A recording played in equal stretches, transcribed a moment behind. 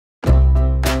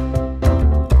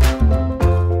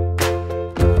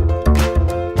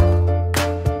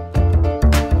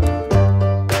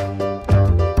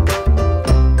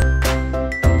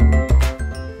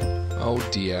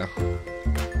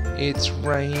It's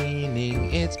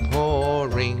raining, it's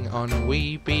pouring on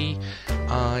WeBe.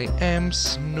 I am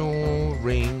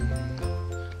snoring.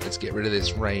 Let's get rid of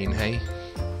this rain, hey?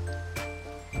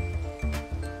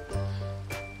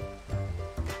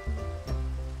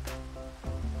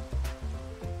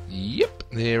 Yep,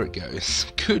 there it goes.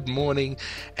 Good morning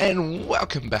and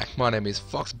welcome back. My name is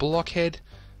Fox Blockhead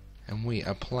and we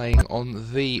are playing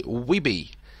on the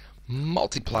WeBe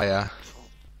multiplayer.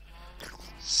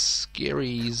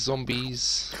 Scary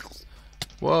zombies.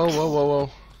 Whoa, whoa, whoa,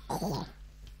 whoa.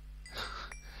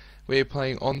 We're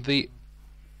playing on the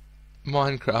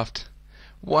Minecraft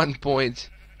 1 point.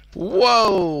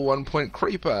 Whoa! 1 point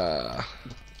creeper.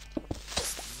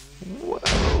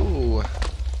 Whoa!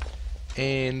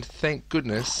 And thank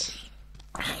goodness,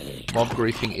 mob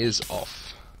griefing is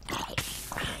off.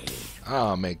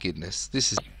 Oh my goodness,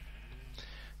 this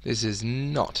is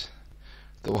not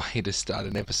the way to start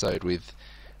an episode with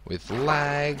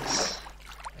lags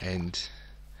and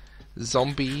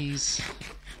zombies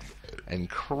and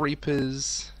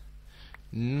creepers.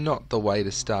 Not the way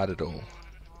to start it all.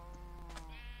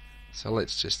 So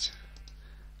let's just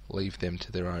leave them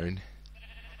to their own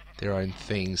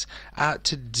things.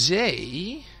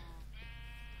 Today,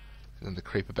 and the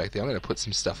creeper back there, I'm going to put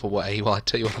some stuff away while I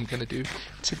tell you what I'm going to do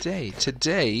today.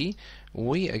 Today,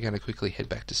 we are going to quickly head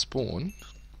back to spawn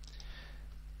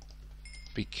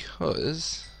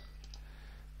because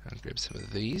I'll grab some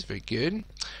of these. Very good.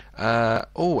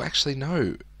 Oh, actually,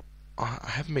 no. I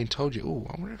haven't been told you. Oh,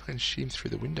 I wonder if I can shoot him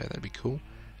through the window. That'd be cool.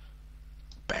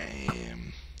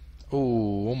 Bam.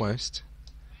 Oh, almost.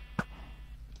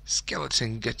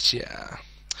 Skeleton, gotcha.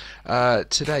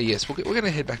 Today, yes, we're going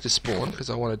to head back to spawn because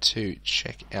I wanted to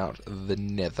check out the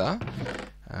nether.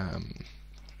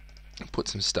 Put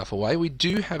some stuff away. We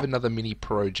do have another mini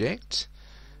project.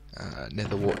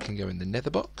 Nether wart can go in the nether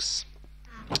box.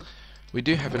 We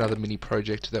do have another mini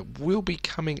project that will be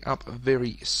coming up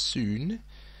very soon.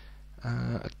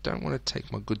 I don't want to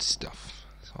take my good stuff,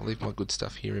 so I'll leave my good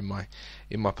stuff here in my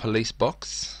police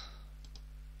box.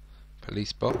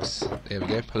 Police box. There we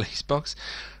go. Police box.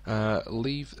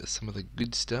 Leave some of the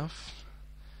good stuff.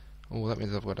 Oh, that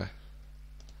means I've got to.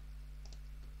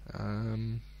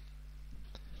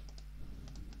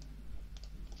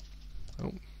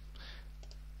 Oh,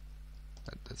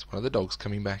 that's one of the dogs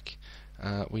coming back.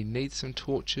 We need some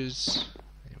torches.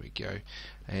 There we go,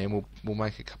 and we'll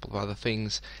make a couple of other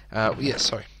things. Yeah,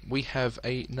 sorry. We have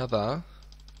another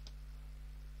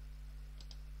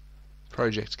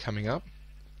project coming up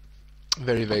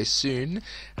very, very soon.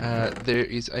 There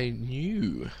is a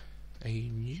new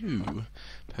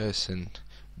person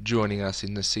joining us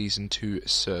in the Season 2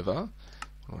 server.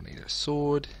 I need a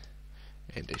sword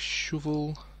and a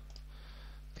shovel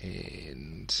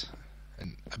and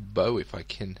a bow if I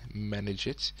can manage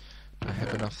it. Do I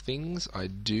have enough things? I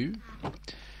do.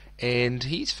 And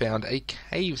he's found a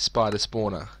cave spider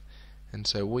spawner. And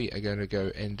so we are going to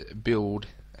go and build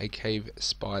a cave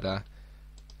spider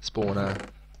spawner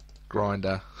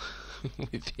grinder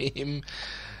with him.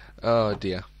 Oh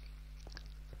dear.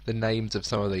 The names of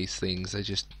some of these things, they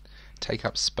just take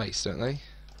up space, don't they?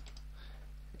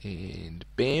 And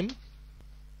bam.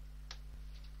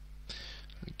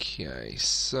 Okay,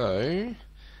 so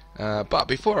but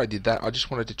before I did that, I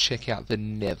just wanted to check out the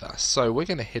nether. So we're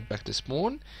going to head back to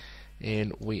spawn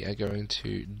and we are going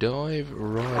to dive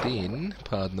right in,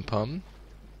 pardon the pun,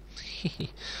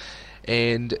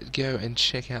 and go and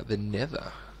check out the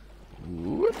nether.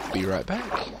 Whoop, be right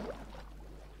back.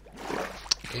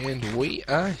 And we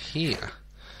are here.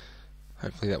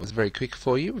 Hopefully that was very quick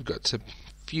for you. We've got a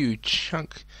few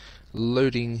chunk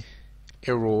loading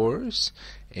errors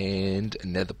and a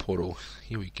nether portal.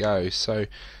 Here we go. So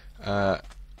I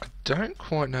don't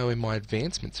quite know where my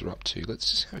advancements are up to. Let's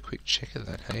just have a quick check of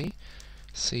that, hey?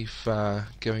 See if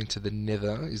going to the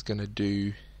nether is going to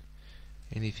do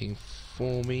anything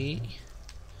for me.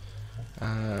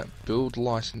 Build,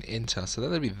 light and enter. So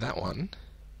that'll be that one.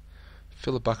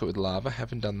 Fill a bucket with lava.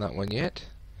 Haven't done that one yet.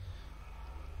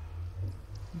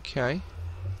 Okay.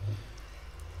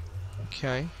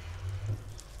 Okay.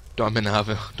 Diamond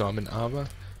armor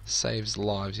saves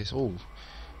lives. Yes. Oh,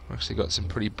 I've actually got some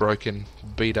pretty broken,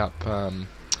 beat up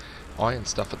iron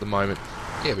stuff at the moment.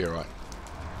 Yeah, we're alright.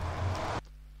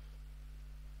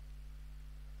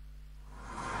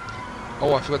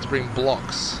 Oh, I forgot to bring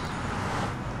blocks.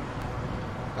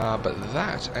 But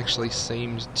that actually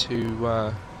seemed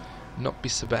to not be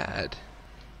so bad.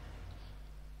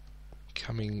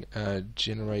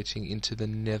 Generating into the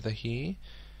nether here.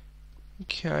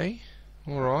 Okay.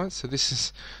 Alright, so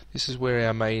this is where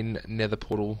our main nether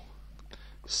portal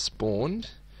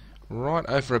spawned. Right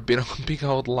over a big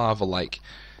old lava lake.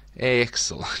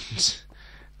 Excellent.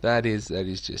 That is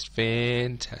just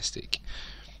fantastic.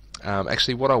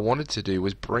 Actually, what I wanted to do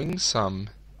was bring some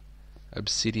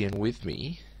obsidian with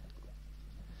me,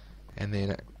 and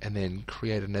then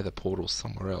create a nether portal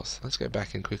somewhere else. Let's go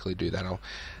back and quickly do that.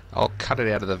 I'll cut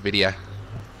it out of the video.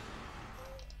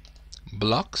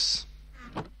 Blocks,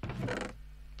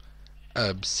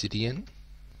 obsidian,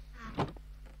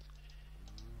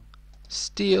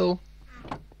 steel,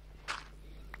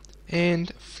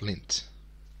 and flint.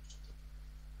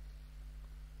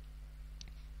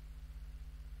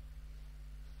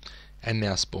 And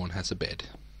now Spawn has a bed.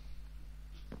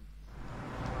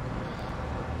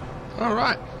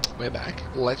 Alright, we're back.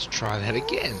 Let's try that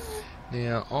again.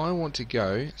 Now, I want to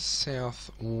go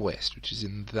southwest, which is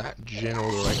in that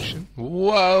general direction.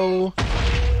 Whoa!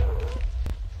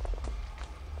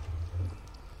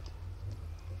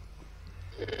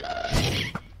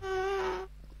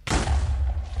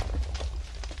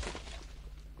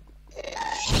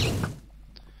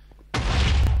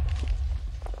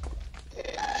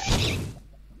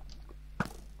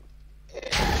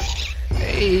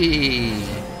 Hey!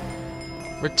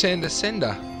 Return to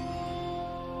sender.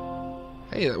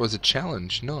 Hey, that was a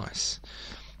challenge. Nice.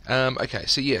 Okay,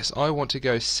 so yes, I want to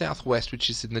go southwest, which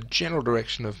is in the general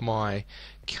direction of my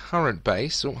current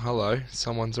base. Oh, hello.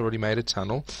 Someone's already made a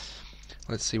tunnel.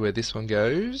 Let's see where this one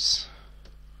goes.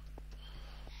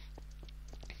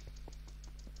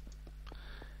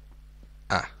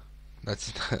 Ah,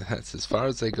 that's as far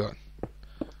as they got.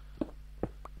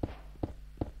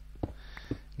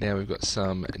 Now we've got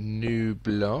some new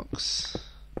blocks.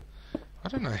 I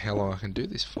don't know how long I can do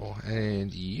this for,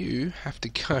 and you have to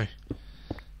go.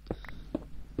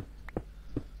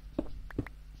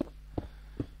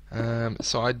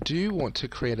 So I do want to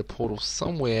create a portal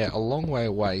somewhere a long way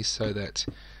away so that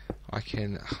I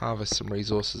can harvest some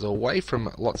resources away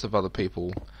from lots of other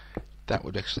people. That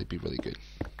would actually be really good.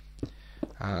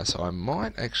 So I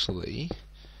might actually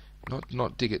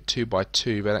not dig it 2 by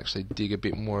 2, but actually dig a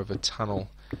bit more of a tunnel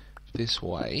this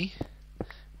way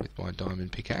with my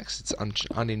diamond pickaxe. It's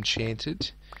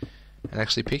unenchanted, and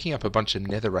actually picking up a bunch of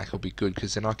netherrack will be good,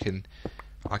 because then I can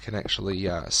actually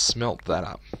smelt that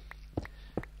up,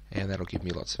 and that'll give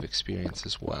me lots of experience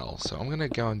as well. So I'm going to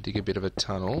go and dig a bit of a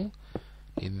tunnel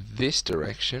in this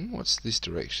direction. What's this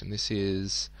direction? This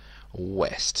is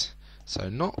west, so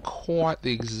not quite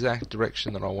the exact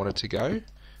direction that I wanted to go.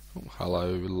 Oh,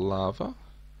 hello lava.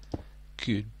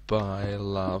 Goodbye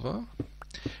lava.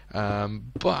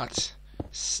 But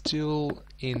still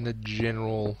in the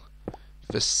general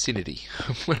vicinity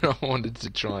where I wanted to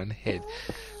try and head.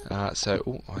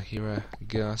 So I hear a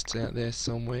ghast out there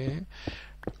somewhere.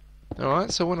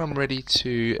 Alright, so when I'm ready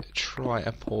to try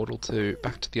a portal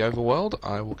back to the overworld,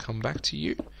 I will come back to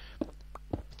you.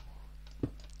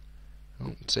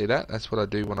 Oh, see that? That's what I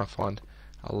do when I find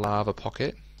a lava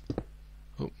pocket.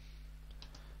 Oh.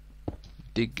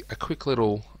 Dig a quick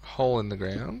little hole in the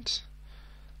ground,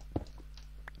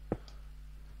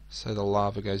 so the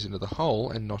lava goes into the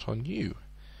hole and not on you.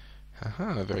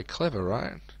 Haha, very clever,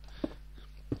 right?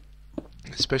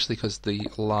 Especially because the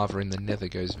lava in the nether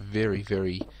goes very,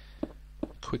 very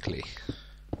quickly.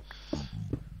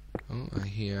 Oh, I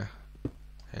hear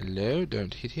hello,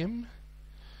 don't hit him.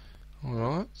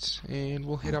 Alright, and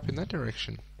we'll head up in that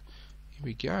direction. Here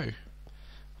we go.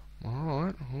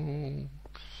 Alright. Oh.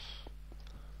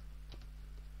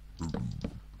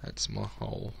 That's my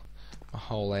hole. My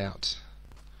hole out.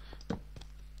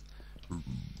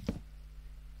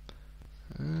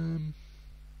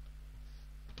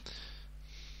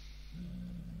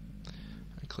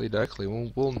 Oakley dokley.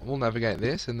 We'll navigate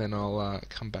this, and then I'll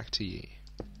come back to you.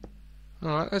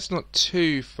 Alright, that's not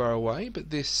too far away,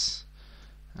 but this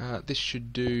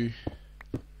should do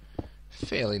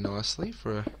fairly nicely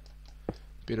for a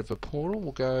bit of a portal.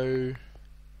 We'll go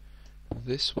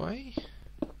this way.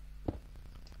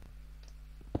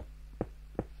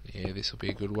 Yeah, this will be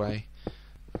a good way.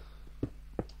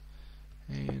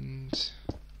 And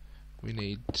we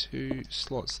need 2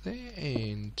 slots there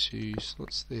and 2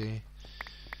 slots there.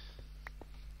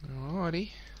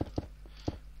 Alrighty.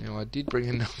 Now I did bring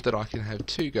enough that I can have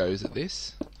 2 goes at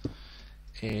this.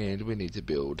 And we need to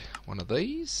build one of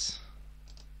these.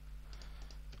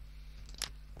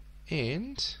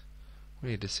 And we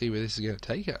need to see where this is going to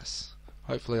take us.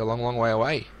 Hopefully a long, long way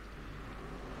away.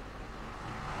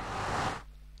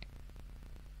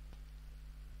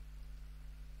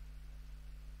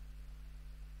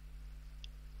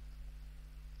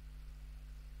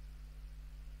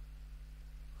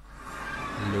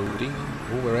 Loading.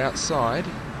 Oh, we're outside.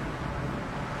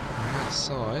 We're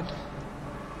outside.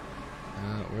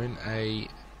 We're in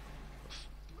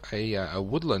a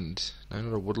woodland. No,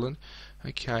 not a woodland.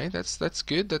 Okay, that's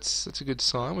good. That's a good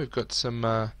sign. We've got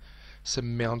some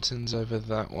mountains over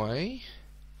that way.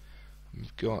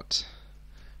 We've got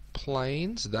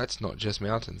plains. That's not just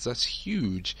mountains. That's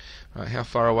huge. Right, how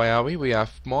far away are we? We are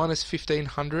minus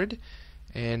 1500,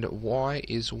 and Y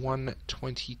is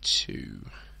 122.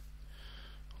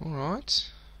 All right.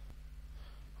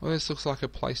 Well, this looks like a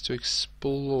place to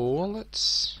explore.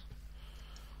 Let's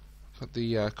put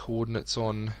the coordinates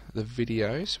on the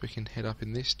video so we can head up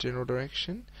in this general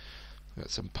direction. We've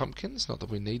got some pumpkins, not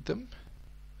that we need them.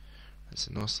 That's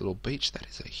a nice little beach. That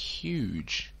is a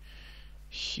huge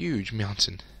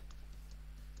mountain.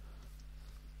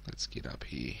 Let's get up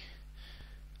here.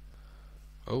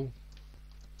 Oh,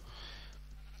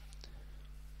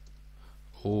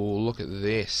 look at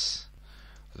this.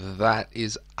 That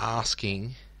is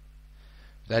asking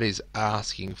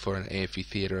for an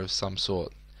amphitheater of some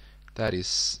sort. That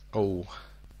is, oh,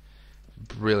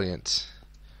 brilliant.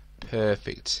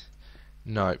 Perfect.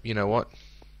 No, you know what?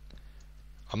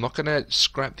 I'm not going to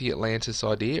scrap the Atlantis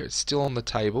idea. It's still on the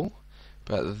table.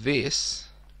 But this,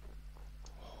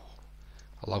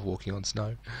 I love walking on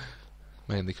snow.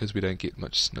 Mainly because we don't get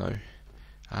much snow.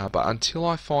 But until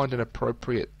I find an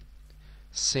appropriate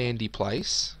sandy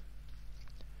place,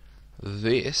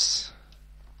 this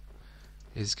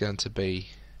is going to be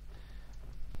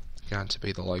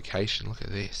the location. Look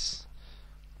at this.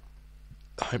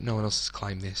 I hope no one else has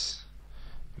claimed this.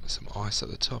 I've got some ice at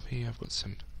the top here. I've got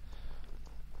some.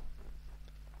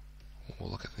 Oh,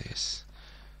 look at this.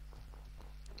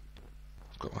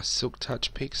 I've got my silk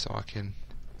touch pick so I can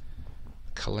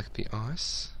collect the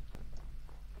ice.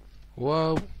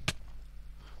 Whoa.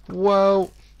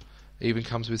 Whoa. It even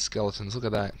comes with skeletons. Look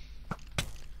at that.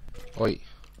 Oi.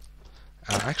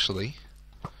 Actually,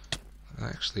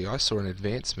 I saw an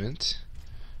advancement.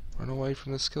 Run away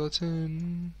from the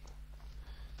skeleton.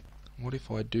 What if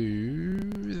I do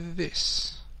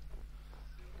this?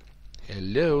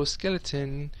 Hello,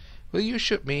 skeleton. Will you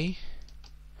shoot me?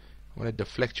 I want to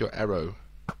deflect your arrow.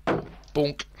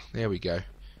 Bonk. There we go.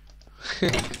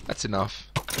 That's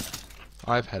enough.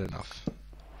 I've had enough.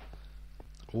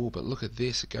 Oh, but look at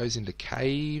this. It goes into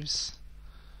caves.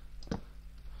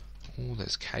 Oh,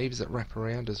 there's caves that wrap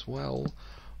around as well.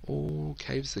 Oh,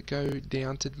 caves that go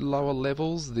down to lower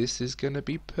levels. This is going to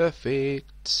be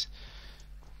perfect.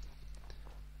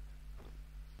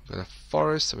 We've got a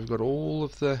forest, so we've got all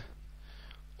of the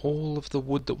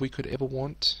wood that we could ever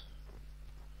want.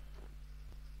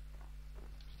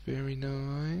 Very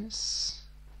nice.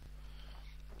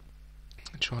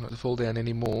 Try not to fall down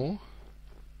anymore.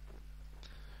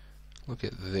 Look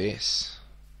at this.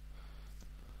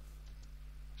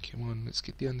 Come on, let's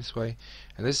get down this way.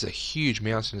 And this is a huge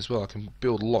mountain as well. I can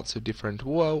build lots of different,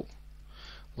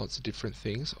 lots of different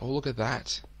things. Oh, look at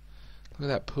that. Look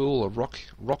at that pool, a rock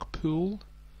pool.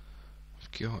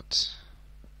 We've got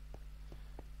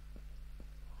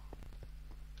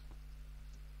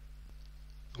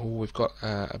we've got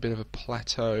a bit of a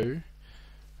plateau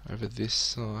over this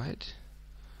side.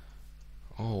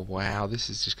 Oh wow, this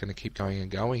is just going to keep going and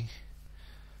going.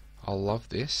 I love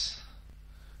this.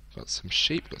 Got some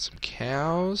sheep, got some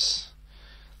cows.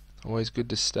 Always good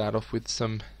to start off with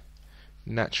some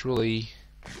naturally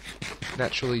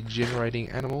generating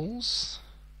animals.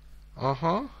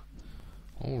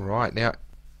 Alright, now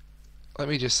let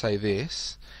me just say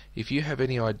this. If you have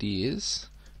any ideas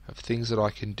of things that I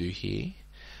can do here,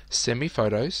 send me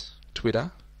photos,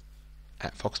 Twitter,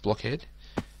 @FoxBlockhead.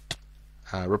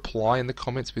 Reply in the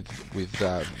comments with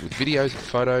videos and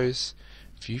photos.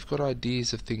 If you've got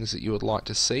ideas of things that you would like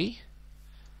to see,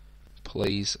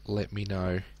 please let me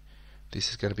know.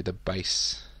 This is going to be the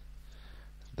base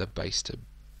to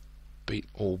beat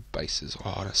all bases.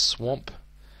 Oh, and a swamp.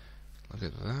 Look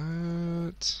at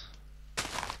that.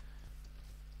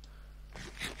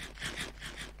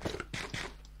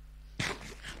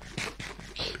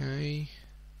 Okay.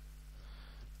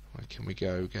 Where can we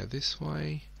go? Go this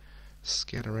way.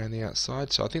 Scout around the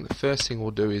outside. So I think the first thing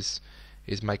we'll do is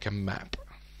make a map.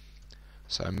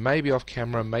 So maybe off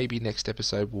camera, maybe next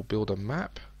episode we'll build a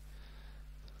map.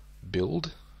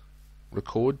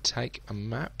 Record, take a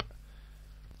map,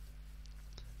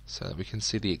 so that we can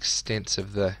see the extents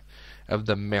of the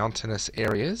mountainous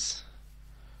areas,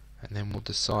 and then we'll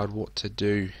decide what to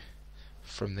do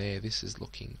from there. This is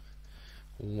looking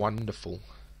wonderful.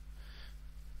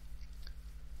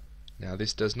 Now,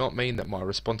 this does not mean that my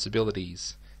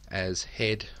responsibilities as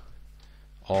head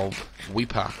of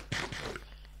WeBe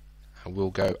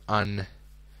will go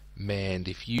unmanned.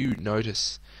 If you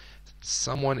notice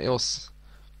someone else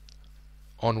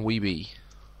on WeBe,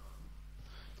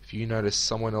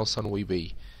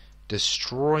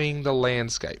 destroying the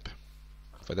landscape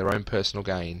for their own personal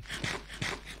gain,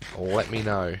 let me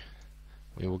know.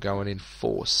 We will go and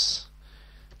enforce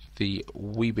the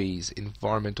WeBe's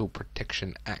Environmental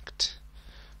Protection Act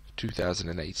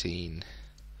 2018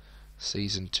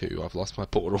 Season 2. I've lost my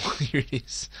portal. Here it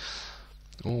is.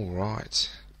 Alright.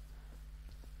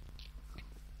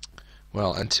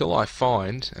 Well, until I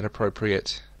find an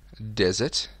appropriate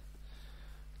desert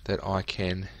that I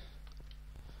can...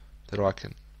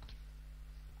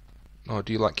 Oh,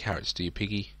 do you like carrots, do you,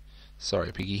 Piggy?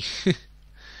 Sorry, Piggy.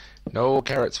 No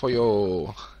carrots for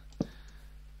you.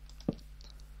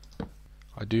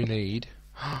 I do need...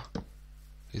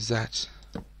 Is that...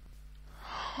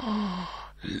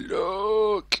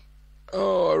 Look!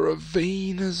 Oh, a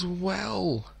ravine as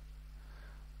well.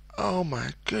 Oh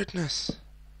my goodness.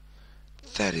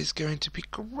 That is going to be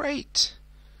great.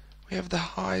 We have the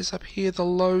highs up here, the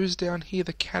lows down here,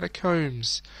 the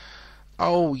catacombs.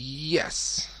 Oh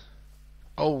yes.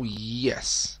 Oh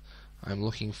yes. I'm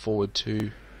looking forward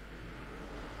to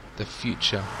the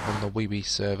future on the WeBe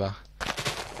server.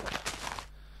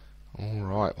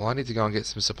 Alright, well I need to go and get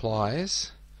some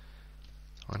supplies.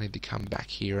 I need to come back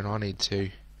here and I need to,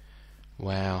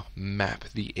 wow, map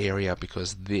the area,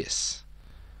 because this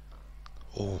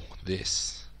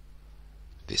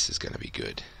is going to be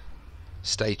good.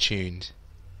 Stay tuned.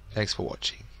 Thanks for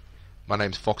watching. My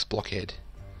name's Fox Blockhead.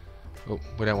 Oh,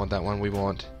 we don't want that one, we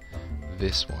want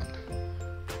this one.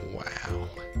 Wow.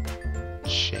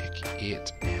 Check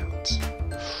it out.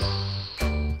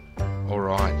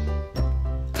 Alright.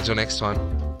 Until next time,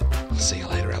 I'll see you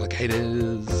later,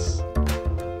 alligators.